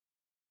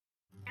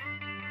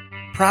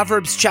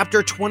Proverbs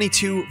chapter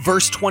 22,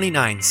 verse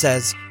 29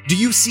 says, "Do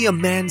you see a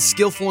man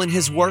skillful in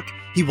his work?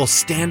 He will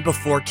stand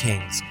before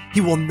kings. He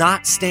will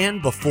not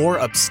stand before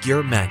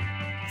obscure men."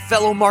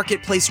 Fellow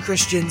Marketplace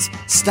Christians,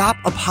 stop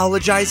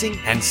apologizing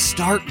and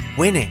start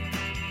winning.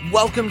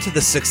 Welcome to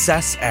the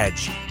Success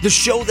Edge, the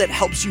show that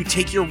helps you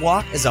take your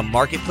walk as a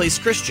Marketplace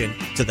Christian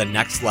to the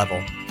next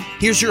level.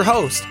 Here's your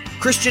host,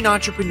 Christian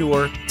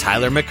entrepreneur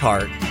Tyler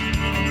McCart.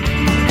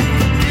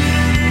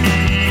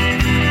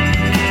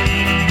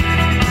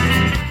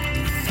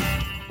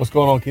 What's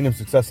going on, Kingdom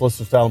Success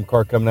listeners? Tyler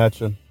McCart coming at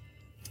you.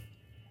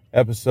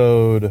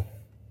 Episode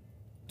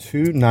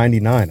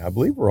 299. I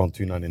believe we're on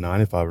 299,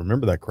 if I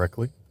remember that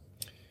correctly.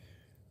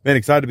 Man,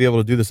 excited to be able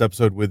to do this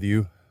episode with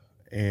you.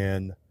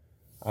 And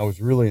I was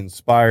really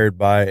inspired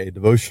by a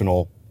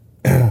devotional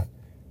that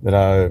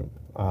I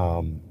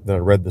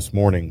read this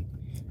morning.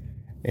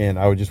 And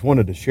I just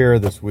wanted to share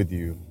this with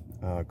you,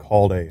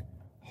 called A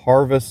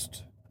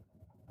Harvest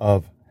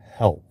of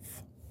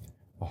Health.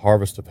 A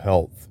Harvest of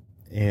Health.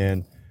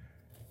 And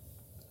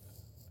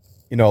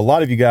you know, a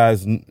lot of you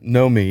guys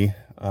know me,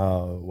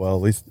 well,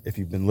 at least if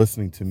you've been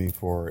listening to me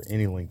for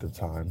any length of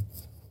time.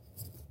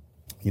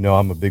 You know,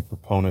 I'm a big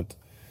proponent.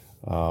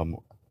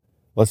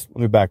 Let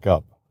me back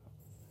up.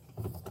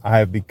 I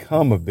have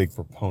become a big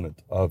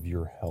proponent of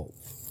your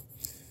health.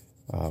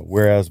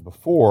 Whereas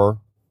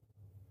before,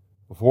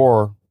 you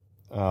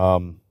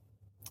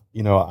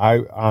know,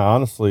 I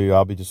honestly,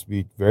 I'll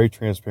be very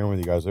transparent with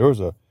you guys. There was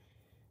a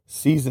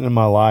season in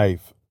my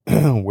life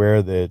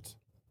where that,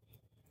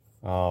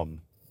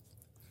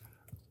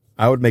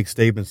 I would make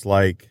statements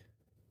like,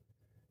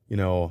 you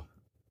know,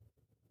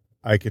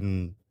 I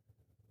can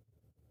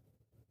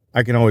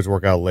always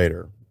work out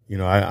later. You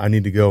know, I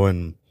need to go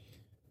and,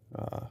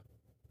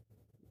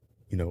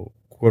 you know,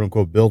 quote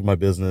unquote, build my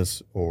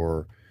business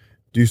or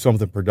do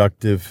something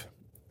productive.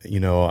 You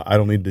know, I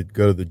don't need to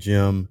go to the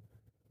gym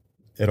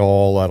at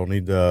all. I don't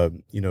need to,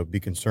 you know, be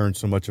concerned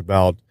so much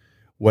about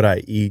what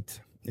I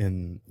eat.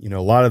 And, you know,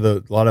 a lot of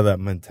that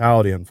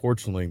mentality,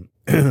 unfortunately,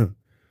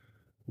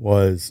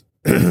 was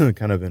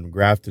kind of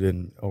engrafted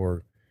in,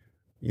 or,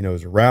 you know,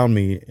 was around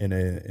me in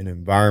an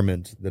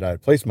environment that I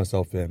had placed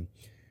myself in.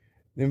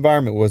 The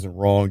environment wasn't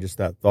wrong, just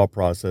that thought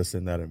process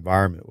in that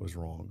environment was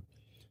wrong.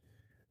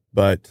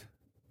 But,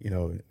 you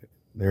know,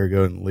 there you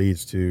go, and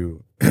leads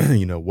to,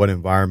 you know, what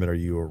environment are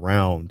you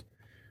around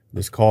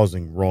that's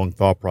causing wrong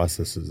thought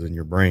processes in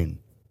your brain?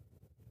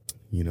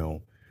 You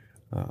know,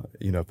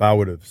 if I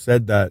would have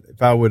said that,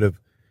 if I would have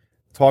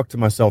talked to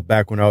myself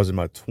back when I was in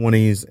my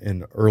 20s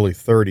and early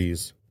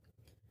 30s,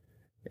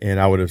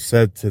 and I would have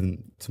said to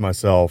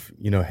myself,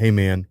 you know, hey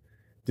man,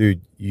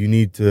 dude, you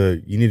need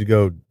to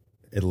go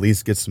at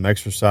least get some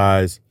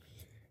exercise.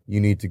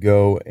 You need to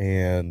go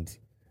and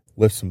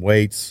lift some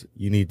weights.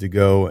 You need to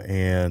go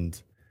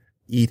and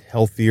eat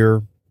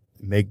healthier,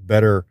 make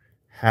better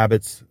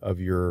habits of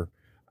your.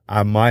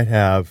 I might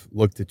have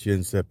looked at you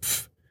and said,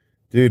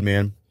 dude,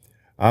 man,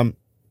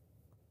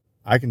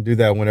 I can do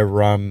that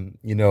whenever I'm,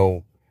 you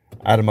know,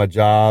 out of my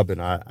job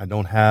and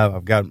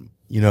I've got,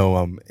 you know,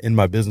 I'm in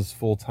my business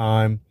full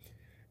time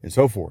and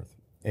so forth.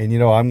 And, you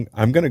know,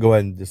 I'm going to go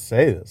ahead and just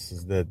say this,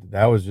 is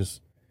that was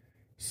just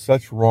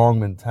such wrong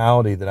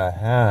mentality that I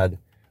had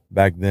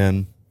back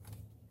then.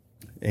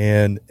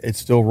 And it's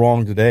still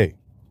wrong today.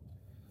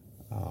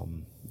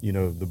 You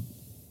know,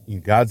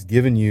 God's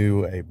given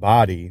you a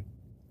body,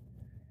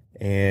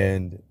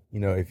 and, you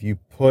know, if you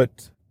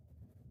put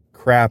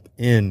crap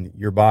in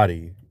your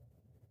body's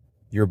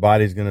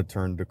going to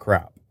turn to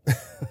crap.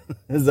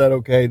 Is that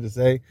okay to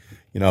say?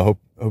 You know,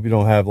 I hope you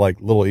don't have like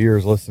little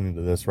ears listening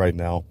to this right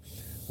now.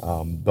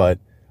 But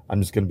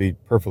I'm just going to be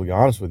perfectly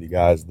honest with you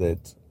guys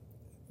that,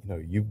 you know,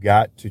 you've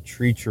got to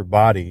treat your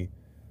body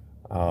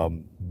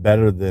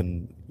better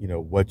than, you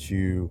know, what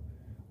you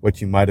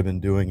might have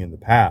been doing in the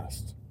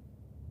past.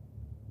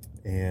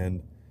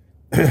 And,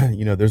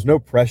 you know, there's no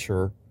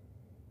pressure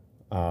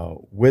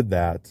with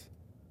that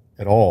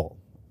at all.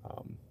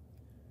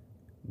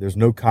 There's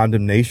no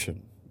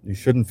condemnation. You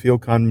shouldn't feel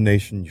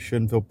condemnation. You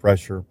shouldn't feel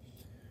pressure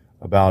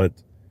about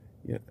it.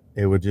 You know,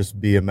 it would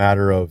just be a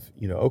matter of,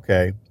 you know,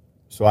 okay,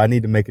 so I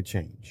need to make a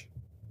change.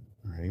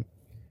 All right.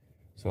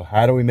 So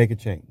how do we make a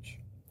change?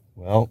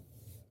 Well,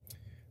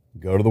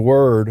 go to the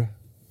Word.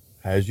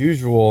 As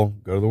usual,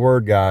 go to the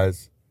Word,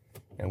 guys,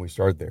 and we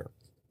start there.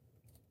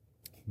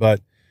 But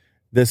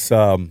this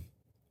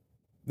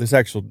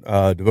actual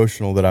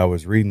devotional that I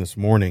was reading this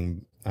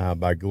morning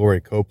by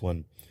Gloria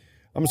Copeland,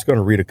 I'm just going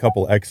to read a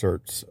couple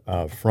excerpts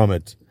from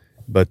it,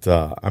 but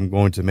I'm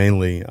going to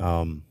mainly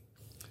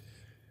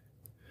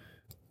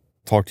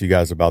talk to you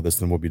guys about this,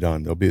 then we'll be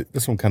done.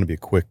 This one kind of be a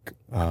quick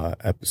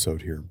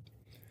episode here.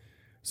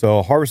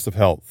 So, Harvest of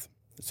Health.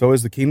 So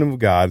is the kingdom of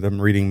God. I'm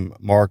reading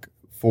Mark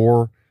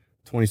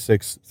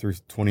 4:26 through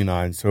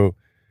 29. So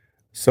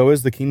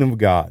is the kingdom of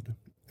God,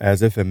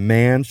 as if a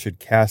man should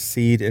cast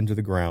seed into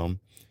the ground.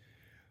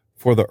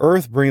 For the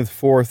earth bringeth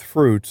forth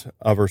fruit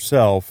of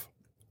herself,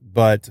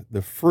 but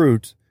the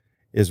fruit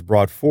is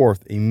brought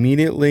forth.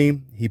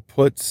 Immediately he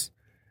puts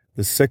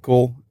the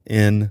sickle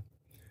in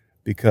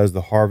because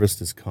the harvest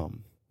has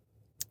come.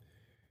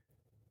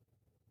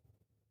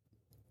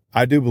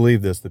 I do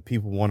believe this, that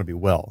people want to be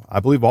well. I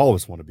believe all of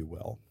us want to be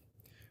well.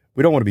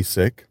 We don't want to be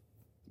sick.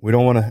 We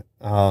don't want to,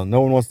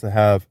 no one wants to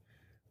have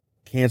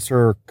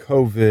cancer,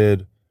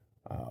 COVID,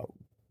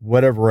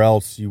 whatever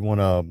else you want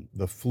to,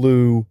 the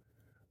flu,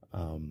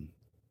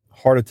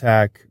 heart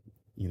attack,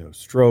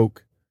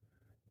 stroke,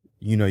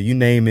 you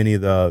name any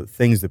of the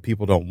things that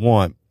people don't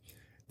want,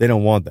 they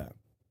don't want that.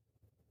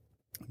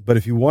 But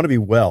if you want to be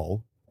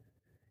well,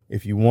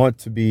 if you want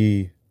to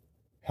be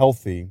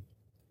healthy,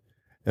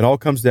 it all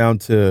comes down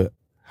to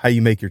how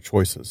you make your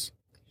choices.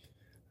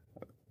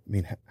 I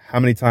mean, how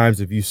many times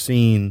have you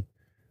seen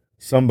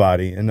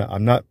somebody, and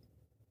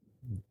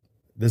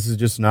this is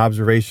just an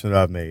observation that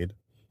I've made,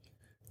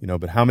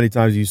 but how many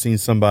times have you seen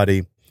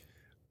somebody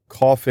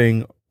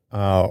coughing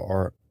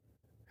or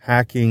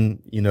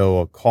hacking,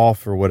 a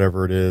cough or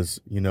whatever it is,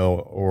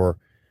 or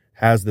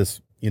has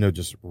this,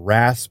 just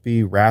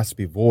raspy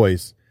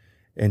voice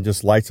and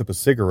just lights up a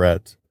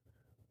cigarette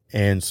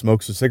and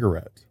smokes a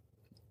cigarette?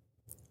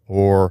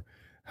 Or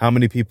how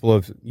many people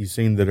have you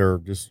seen that are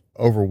just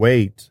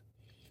overweight,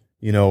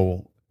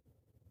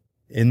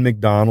 in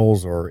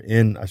McDonald's or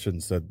I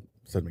shouldn't said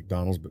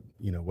McDonald's, but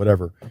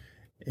whatever,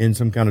 in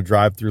some kind of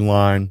drive-through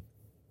line,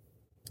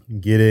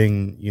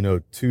 getting,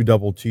 2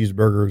 double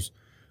cheeseburgers,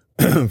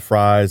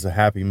 fries, a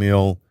Happy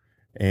Meal,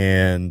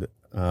 and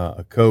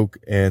a Coke,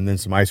 and then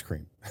some ice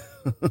cream.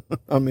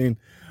 I mean,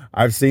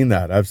 I've seen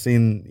that. I've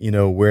seen,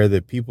 where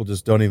the people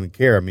just don't even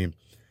care. I mean,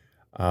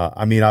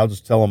 I'll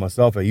just tell on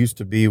myself. I used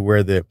to be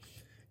where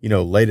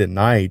late at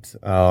night,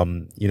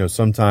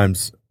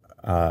 sometimes,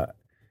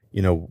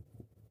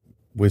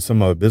 with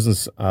some of the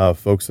business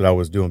folks that I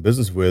was doing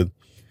business with,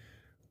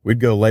 we'd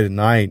go late at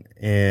night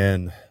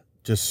and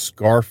just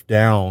scarf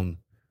down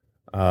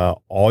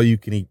all you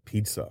can eat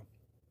pizza.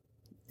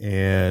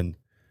 And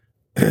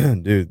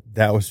dude,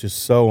 that was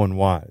just so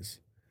unwise.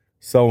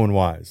 So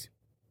unwise.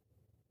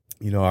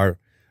 Our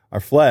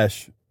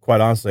flesh, quite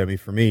honestly, I mean,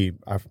 for me,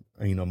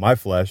 my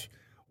flesh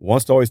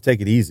wants to always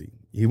take it easy.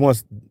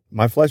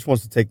 My flesh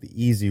wants to take the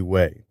easy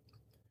way.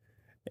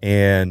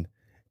 And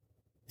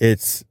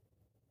it's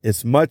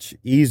much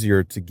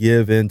easier to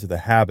give into the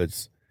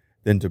habits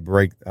than to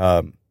break.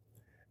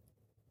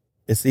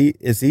 It's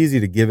easy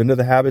to give into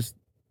the habits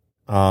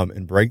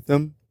and break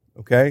them,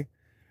 okay?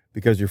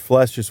 Because your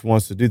flesh just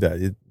wants to do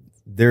that.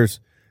 There's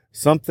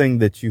something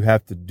that you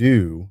have to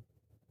do,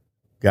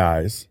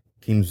 guys,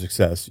 Kingdom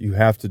Success. You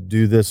have to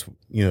do this,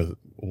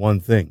 one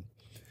thing.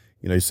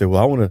 You say,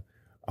 well, I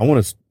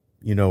want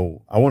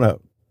to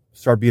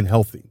start being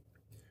healthy.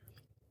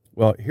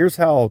 Well, here's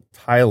how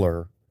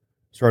Tyler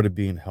started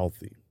being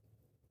healthy.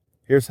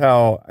 Here's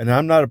how, and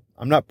I'm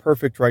not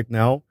perfect right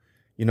now.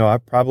 I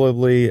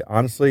probably,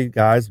 honestly,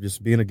 guys,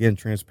 just being again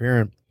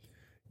transparent,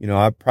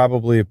 I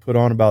probably have put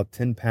on about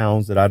 10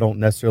 pounds that I don't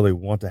necessarily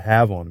want to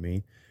have on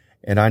me,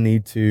 and I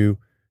need to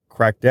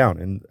crack down.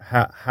 And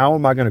how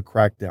am I going to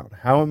crack down?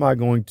 How am I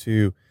going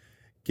to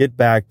get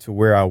back to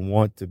where I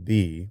want to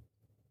be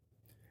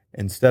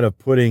instead of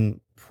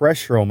putting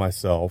pressure on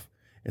myself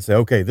and say,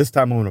 okay, this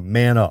time I'm going to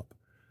man up.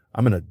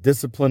 I'm going to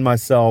discipline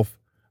myself.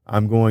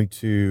 I'm going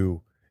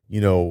to,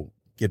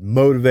 get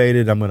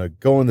motivated. I'm going to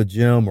go in the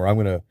gym, or I'm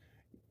going to,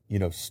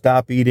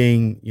 stop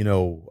eating,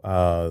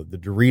 the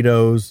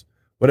Doritos,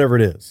 whatever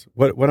it is.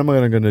 What am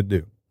I going to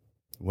do?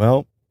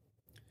 Well,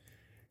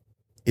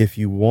 if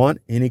you want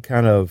any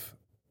kind of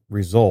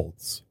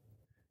results,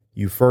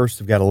 you first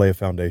have got to lay a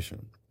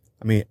foundation.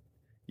 I mean,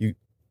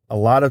 a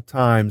lot of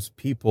times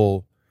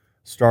people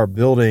start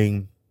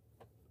building,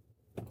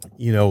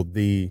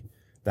 the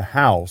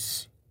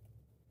house.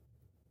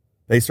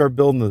 They start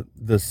building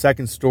the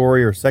second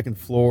story or second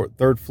floor,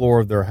 third floor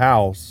of their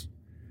house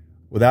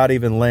without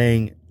even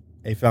laying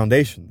a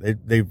foundation.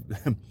 They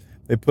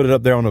put it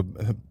up there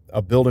on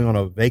a building on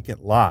a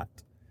vacant lot.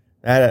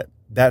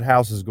 That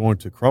house is going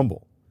to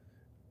crumble,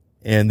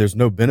 and there's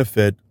no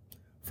benefit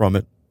from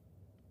it.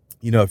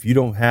 If you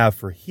don't have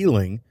for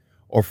healing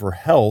or for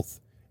health,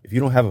 if you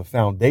don't have a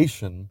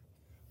foundation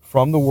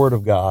from the Word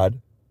of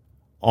God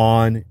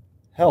on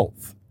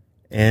health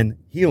and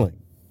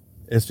healing,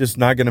 it's just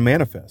not going to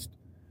manifest.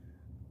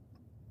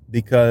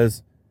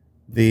 Because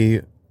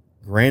the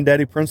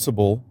granddaddy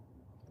principle,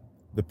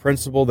 the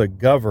principle that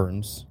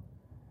governs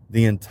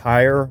the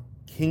entire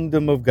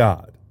kingdom of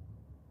God,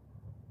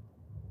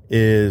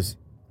 is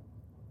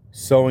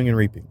sowing and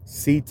reaping,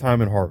 seed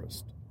time and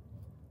harvest.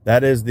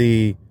 That is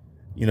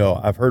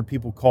I've heard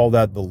people call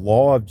that the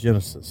law of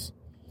Genesis.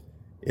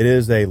 It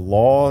is a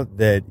law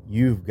that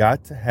you've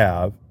got to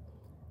have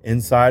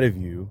inside of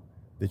you,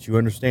 that you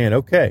understand,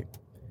 okay,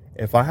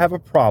 if I have a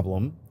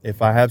problem,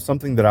 if I have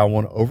something that I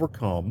want to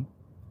overcome,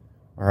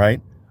 all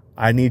right,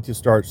 I need to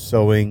start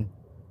sowing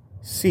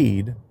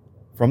seed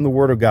from the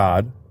Word of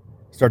God,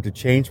 start to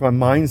change my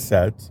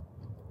mindset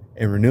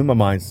and renew my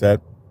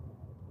mindset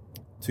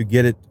to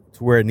get it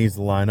to where it needs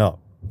to line up.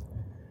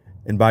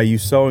 And by you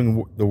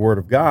sowing the Word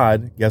of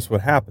God, guess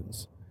what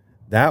happens?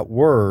 That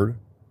Word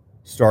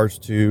starts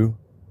to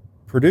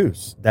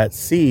produce that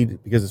seed,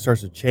 because it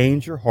starts to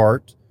change your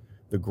heart,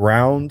 the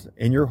ground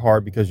in your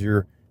heart, because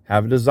you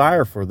have a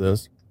desire for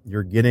this.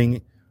 You're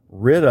getting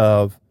rid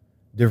of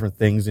different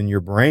things in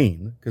your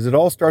brain, because it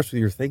all starts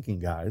with your thinking,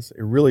 guys.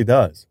 It really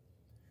does.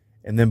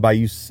 And then by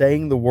you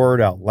saying the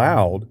word out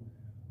loud,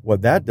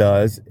 what that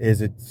does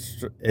is it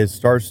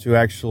starts to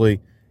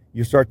actually,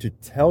 you start to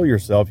tell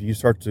yourself, you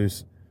start to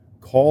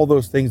call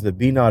those things that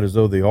be not as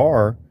though they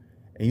are,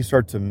 and you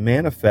start to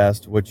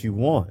manifest what you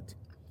want.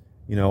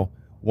 You know,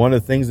 one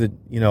of the things that,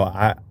 you know,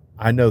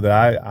 I know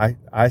that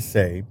I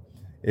say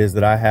is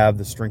that I have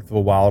the strength of a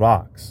wild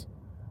ox.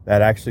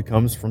 That actually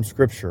comes from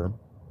Scripture,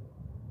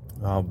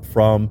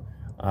 from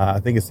I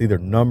think it's either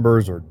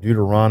Numbers or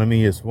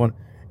Deuteronomy. It's one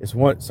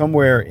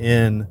somewhere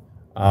in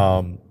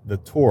the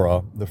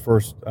Torah, the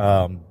first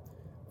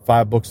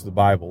 5 books of the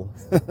Bible,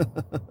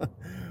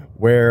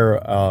 where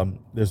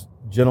this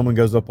gentleman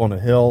goes up on a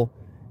hill,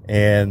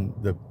 and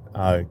the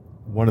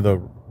one of the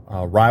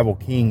rival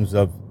kings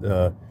of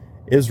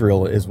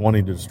Israel is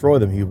wanting to destroy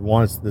them. He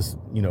wants this,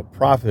 you know,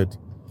 prophet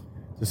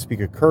to speak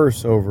a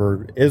curse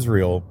over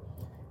Israel,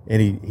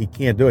 and he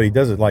can't do it. He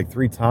does it like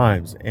 3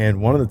 times,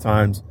 and one of the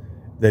times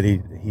that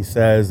he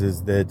says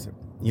is that,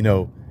 you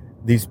know,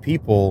 these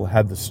people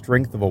have the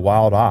strength of a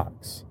wild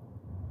ox.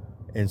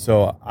 And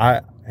so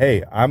I'm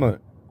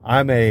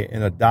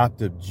an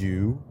adopted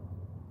Jew,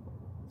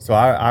 so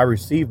I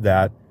received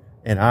that,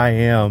 and I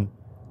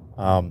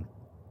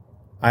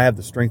have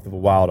the strength of a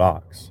wild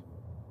ox.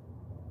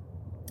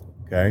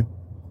 Okay,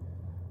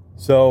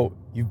 so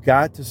you've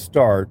got to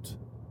start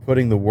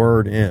putting the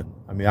word in.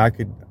 I mean, I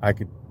could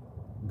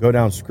go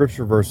down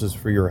scripture verses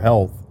for your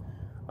health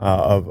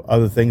of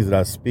other things that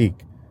I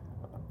speak.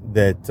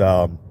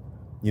 That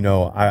you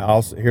know, I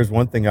also, here's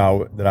one thing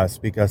that I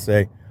speak. I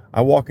say,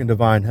 I walk in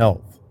divine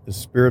health. The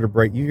spirit of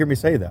break. You hear me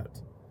say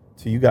that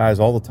to you guys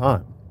all the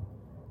time.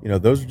 You know,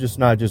 those are just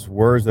not just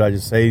words that I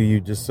just say to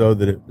you just so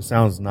that it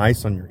sounds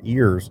nice on your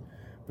ears,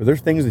 but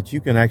there's things that you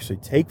can actually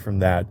take from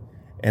that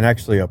and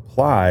actually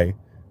apply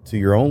to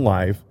your own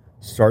life.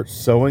 Start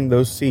sowing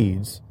those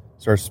seeds,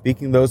 start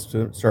speaking those,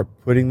 start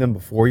putting them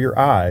before your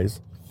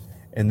eyes,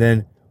 and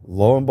then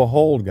lo and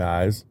behold,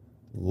 guys,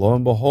 lo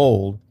and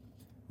behold,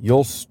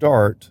 you'll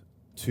start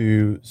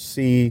to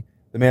see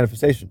the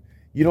manifestation.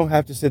 You don't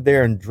have to sit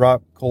there and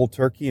drop cold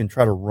turkey and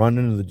try to run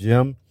into the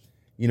gym,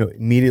 you know,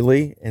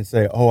 immediately and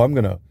say, oh, I'm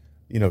going to,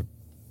 you know,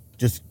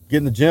 just get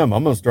in the gym.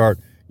 I'm going to start,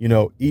 you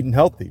know, eating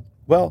healthy.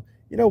 Well,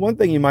 you know, one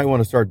thing you might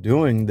want to start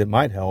doing that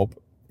might help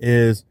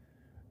is,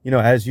 you know,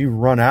 as you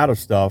run out of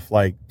stuff,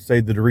 like say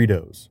the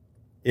Doritos,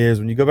 is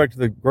when you go back to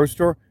the grocery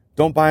store,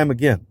 don't buy them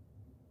again.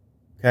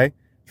 Okay?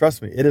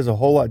 Trust me, it is a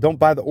whole lot. Don't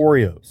buy the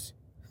Oreos.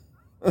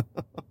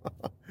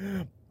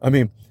 I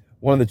mean,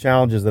 one of the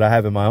challenges that I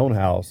have in my own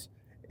house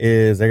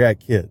is I got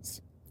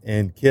kids,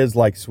 and kids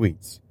like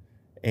sweets.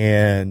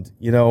 And,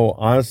 you know,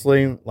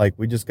 honestly, like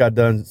we just got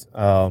done,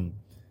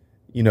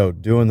 you know,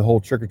 doing the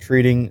whole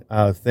trick-or-treating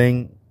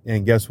thing.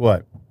 And guess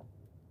what?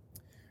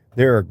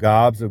 There are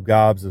gobs of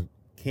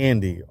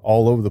candy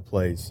all over the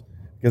place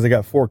because I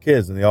got 4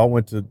 kids, and they all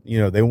went to, you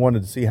know, they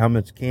wanted to see how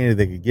much candy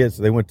they could get.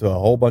 So they went to a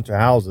whole bunch of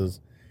houses,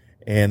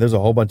 and there's a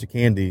whole bunch of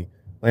candy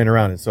laying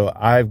around. And so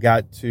I've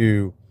got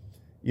to,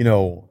 you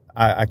know,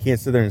 I can't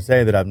sit there and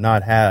say that I've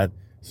not had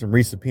some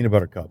Reese's peanut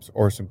butter cups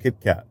or some Kit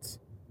Kats.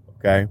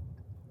 Okay.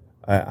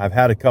 I've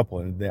had a couple,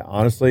 and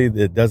honestly,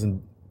 it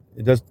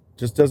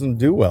just doesn't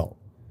do well.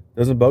 It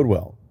doesn't bode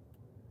well.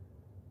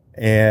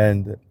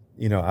 And,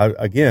 you know,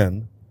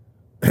 again,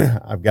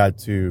 I've got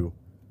to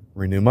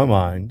renew my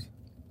mind,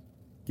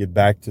 get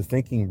back to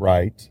thinking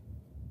right,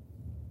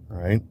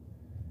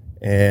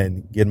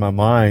 and get my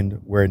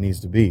mind where it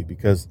needs to be.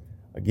 Because,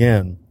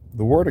 again,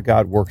 the Word of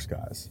God works,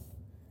 guys.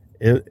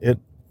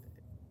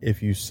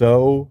 If you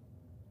sow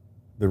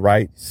the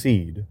right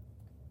seed,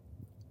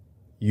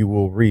 you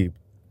will reap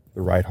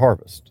the right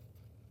harvest.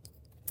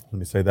 Let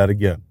me say that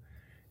again.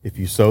 If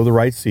you sow the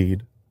right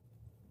seed,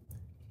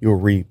 you'll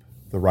reap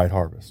the right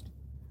harvest.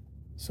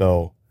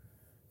 So,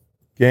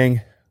 gang,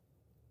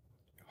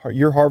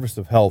 your harvest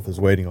of health is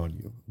waiting on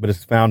you, but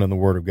it's found in the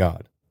Word of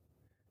God.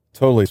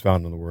 Totally is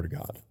found in the Word of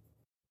God.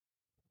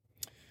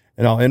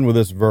 And I'll end with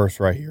this verse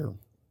right here.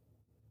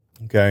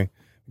 Okay?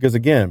 Because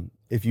again,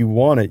 if you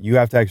want it, you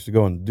have to actually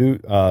go and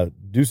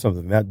do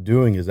something. That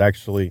doing is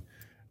actually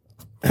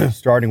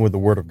starting with the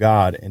Word of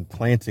God and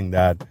planting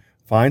that.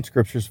 Find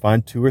scriptures,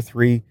 find 2 or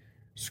 3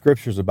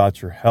 scriptures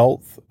about your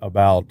health,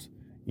 about,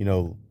 you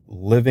know,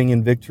 living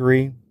in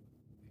victory,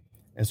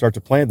 and start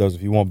to plant those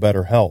if you want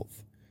better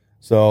health.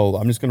 So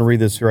I'm just going to read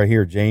this right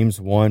here. James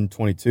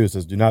 1:22. It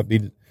says, do not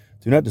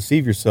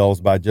deceive yourselves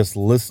by just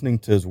listening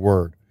to His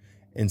word.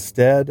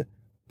 Instead,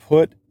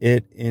 put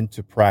it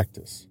into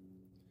practice.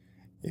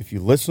 If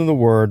you listen to the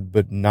word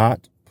but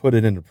not put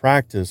it into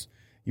practice,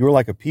 you are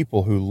like a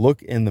people who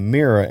look in the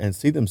mirror and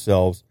see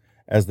themselves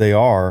as they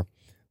are.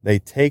 They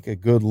take a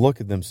good look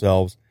at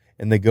themselves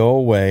and they go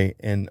away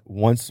and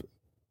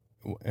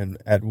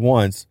at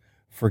once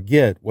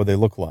forget what they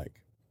look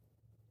like.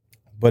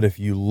 But if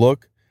you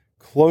look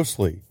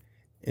closely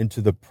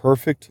into the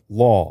perfect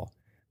law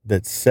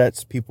that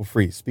sets people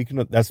free. Speaking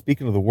of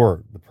the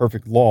word. The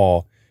perfect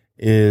law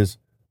is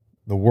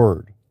the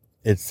word.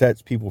 It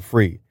sets people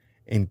free.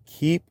 And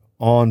keep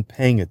on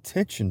paying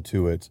attention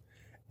to it,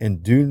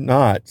 and do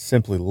not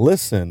simply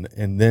listen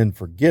and then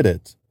forget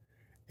it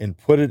and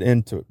put it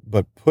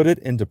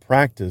into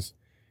practice.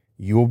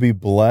 You will be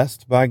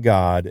blessed by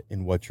God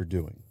in what you're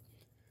doing.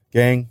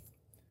 Gang,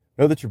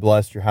 know that you're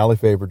blessed, you're highly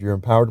favored, you're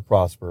empowered to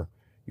prosper,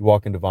 you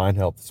walk in divine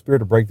health. The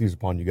Spirit of breakthroughs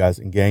upon you guys,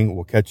 and gang,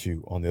 we'll catch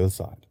you on the other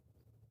side.